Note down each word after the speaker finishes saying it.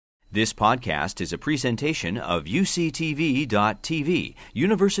This podcast is a presentation of UCTV.tv,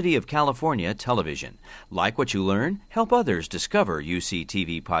 University of California Television. Like what you learn? Help others discover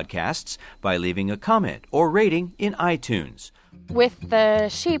UCTV podcasts by leaving a comment or rating in iTunes. With the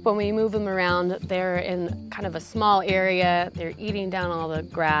sheep, when we move them around, they're in kind of a small area. They're eating down all the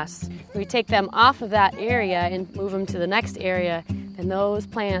grass. We take them off of that area and move them to the next area, and those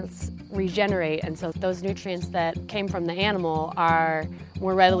plants regenerate, and so those nutrients that came from the animal are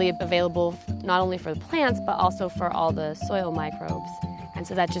more readily available not only for the plants but also for all the soil microbes. And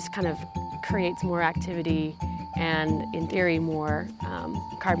so that just kind of creates more activity and, in theory, more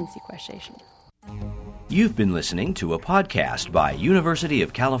carbon sequestration. You've been listening to a podcast by University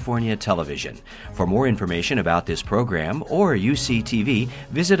of California Television. For more information about this program or UCTV,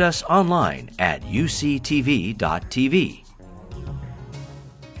 visit us online at uctv.tv.